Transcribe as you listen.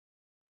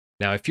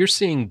Now, if you're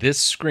seeing this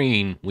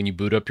screen when you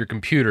boot up your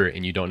computer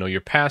and you don't know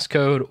your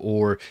passcode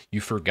or you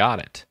forgot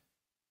it,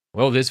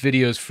 well, this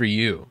video is for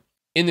you.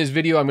 In this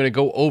video, I'm going to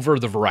go over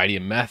the variety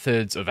of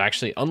methods of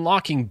actually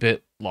unlocking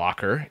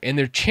Bitlocker, and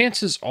their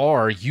chances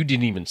are you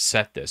didn't even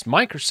set this.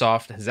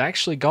 Microsoft has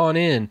actually gone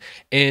in,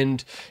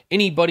 and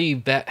anybody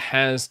that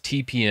has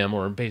TPM,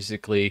 or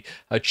basically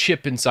a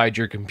chip inside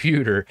your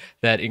computer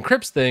that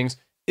encrypts things,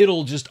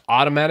 it'll just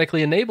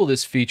automatically enable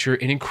this feature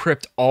and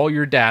encrypt all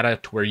your data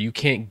to where you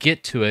can't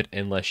get to it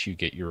unless you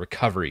get your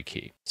recovery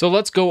key. So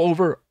let's go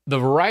over the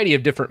variety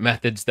of different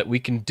methods that we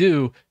can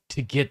do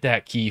to get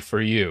that key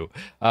for you.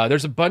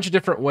 There's a bunch of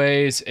different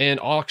ways, and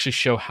I'll actually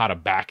show how to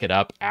back it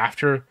up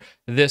after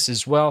this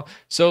as well.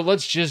 So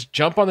let's just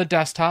jump on the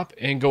desktop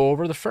and go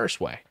over the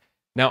first way.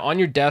 Now on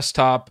your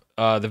desktop,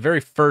 the very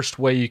first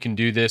way you can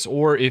do this,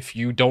 or if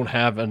you don't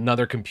have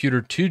another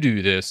computer to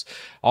do this,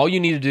 all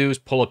you need to do is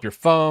pull up your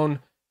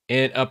phone,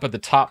 and up at the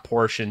top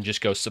portion,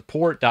 just go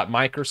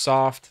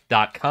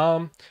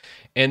support.microsoft.com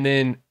and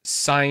then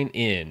sign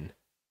in.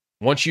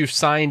 Once you've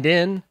signed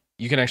in,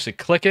 you can actually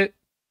click it,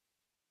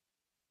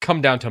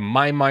 come down to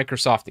My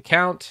Microsoft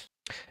Account,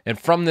 and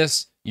from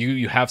this,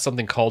 you have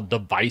something called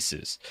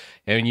Devices,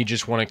 and you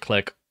just want to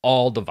click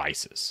All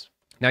Devices.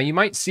 Now, you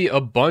might see a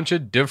bunch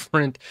of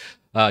different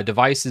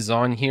devices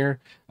on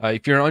here.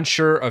 If you're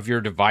unsure of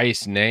your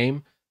device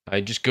name,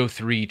 just go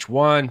through each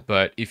one,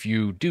 but if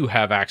you do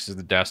have access to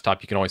the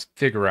desktop, you can always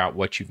figure out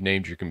what you've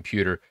named your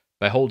computer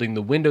by holding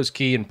the Windows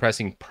key and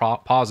pressing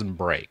pause and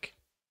break.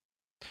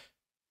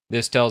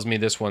 This tells me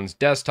this one's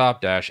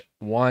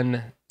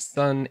desktop-1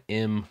 Sun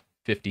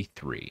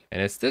M53,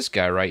 and it's this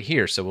guy right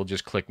here. So we'll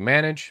just click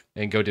Manage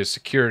and go to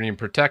Security and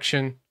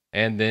Protection,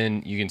 and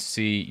then you can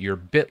see your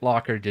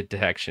Bitlocker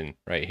detection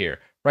right here.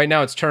 Right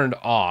now it's turned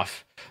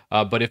off,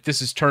 but if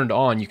this is turned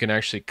on, you can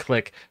actually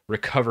click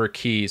Recover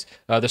Keys.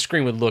 The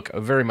screen would look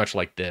very much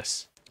like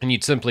this. And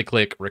you'd simply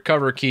click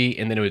Recover Key,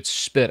 and then it would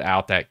spit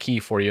out that key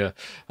for you.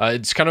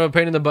 It's kind of a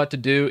pain in the butt to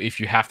do if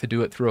you have to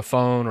do it through a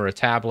phone or a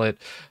tablet,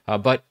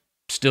 but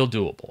still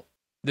doable.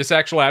 This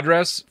actual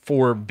address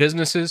for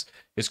businesses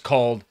is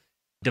called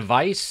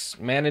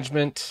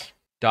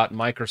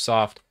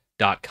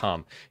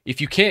devicemanagement.microsoft.com. If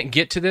you can't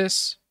get to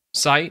this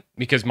site,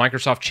 because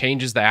Microsoft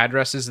changes the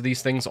addresses of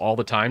these things all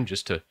the time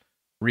just to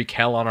wreak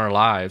hell on our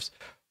lives,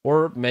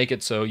 or make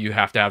it so you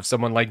have to have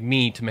someone like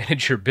me to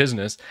manage your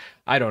business,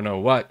 I don't know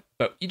what,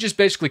 but you just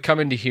basically come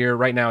into here.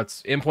 Right now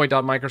it's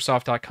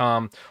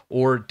endpoint.microsoft.com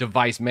or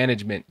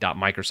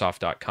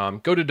devicemanagement.microsoft.com.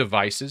 Go to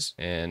devices,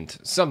 and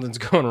something's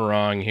going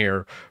wrong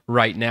here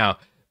right now,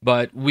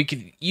 but we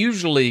could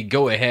usually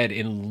go ahead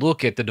and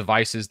look at the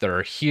devices that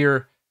are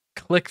here,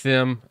 click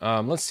them.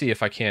 Let's see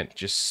if I can't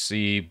just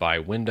see by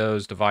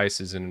Windows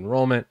devices and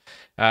enrollment.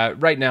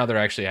 Right now they're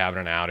actually having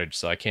an outage,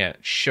 so I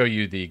can't show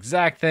you the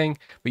exact thing,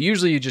 but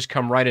usually you just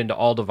come right into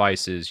all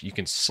devices. You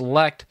can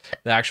select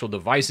the actual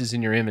devices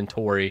in your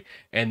inventory,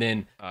 and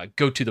then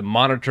go to the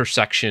monitor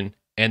section,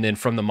 and then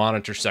from the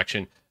monitor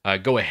section,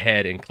 go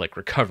ahead and click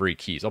recovery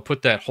keys. I'll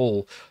put that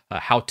whole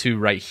how-to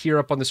right here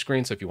up on the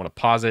screen, so if you want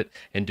to pause it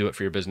and do it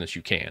for your business,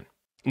 you can.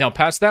 Now,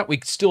 past that, we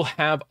still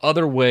have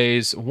other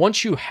ways.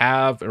 Once you're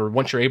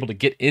able to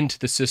get into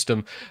the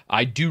system,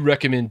 I do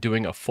recommend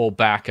doing a full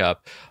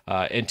backup.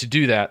 And to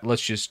do that,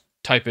 let's just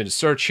type into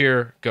search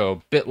here,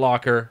 go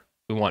Bitlocker.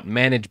 We want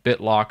Manage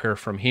Bitlocker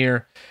from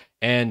here.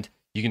 And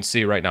you can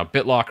see right now,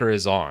 Bitlocker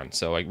is on.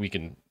 So we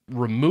can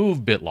remove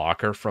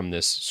Bitlocker from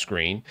this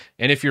screen.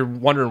 And if you're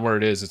wondering where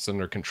it is, it's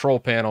under Control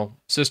Panel,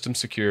 System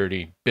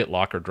Security,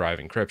 Bitlocker Drive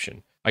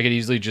Encryption. I could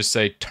easily just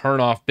say turn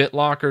off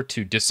Bitlocker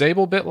to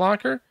disable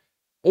Bitlocker.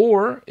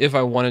 Or if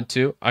I wanted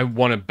to, I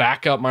want to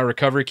back up my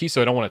recovery key,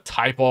 so I don't want to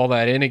type all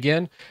that in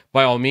again.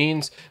 By all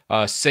means,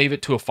 save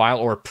it to a file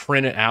or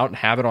print it out and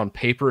have it on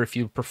paper if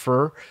you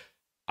prefer.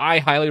 I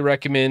highly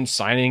recommend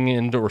signing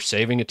in or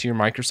saving it to your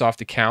Microsoft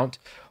account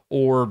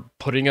or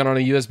putting it on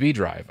a USB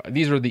drive.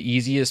 These are the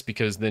easiest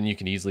because then you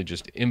can easily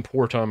just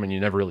import them and you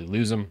never really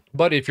lose them.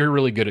 But if you're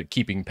really good at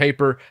keeping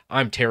paper,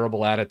 I'm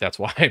terrible at it. That's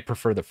why I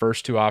prefer the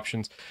first two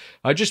options.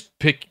 Just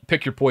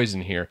pick your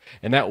poison here,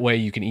 and that way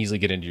you can easily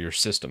get into your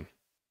system.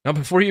 Now,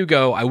 before you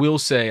go, I will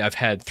say I've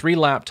had 3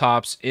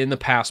 laptops in the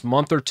past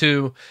month or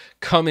two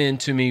come in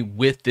to me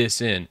with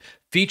this in.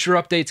 Feature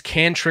updates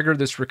can trigger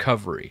this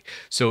recovery.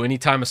 So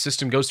anytime a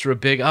system goes through a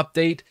big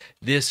update,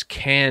 this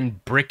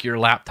can brick your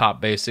laptop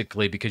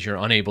basically because you're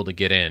unable to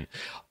get in.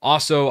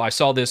 Also, I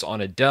saw this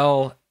on a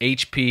Dell,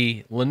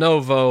 HP,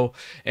 Lenovo,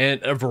 and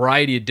a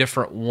variety of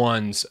different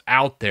ones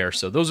out there.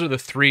 So those are the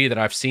 3 that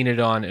I've seen it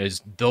on,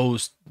 as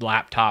those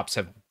laptops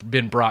have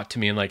been brought to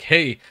me and like,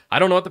 hey, I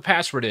don't know what the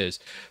password is.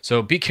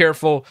 So be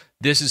careful.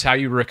 This is how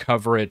you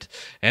recover it.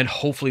 And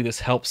hopefully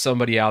this helps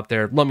somebody out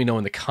there. Let me know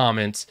in the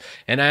comments.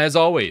 And as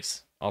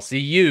always, I'll see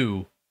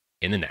you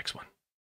in the next one.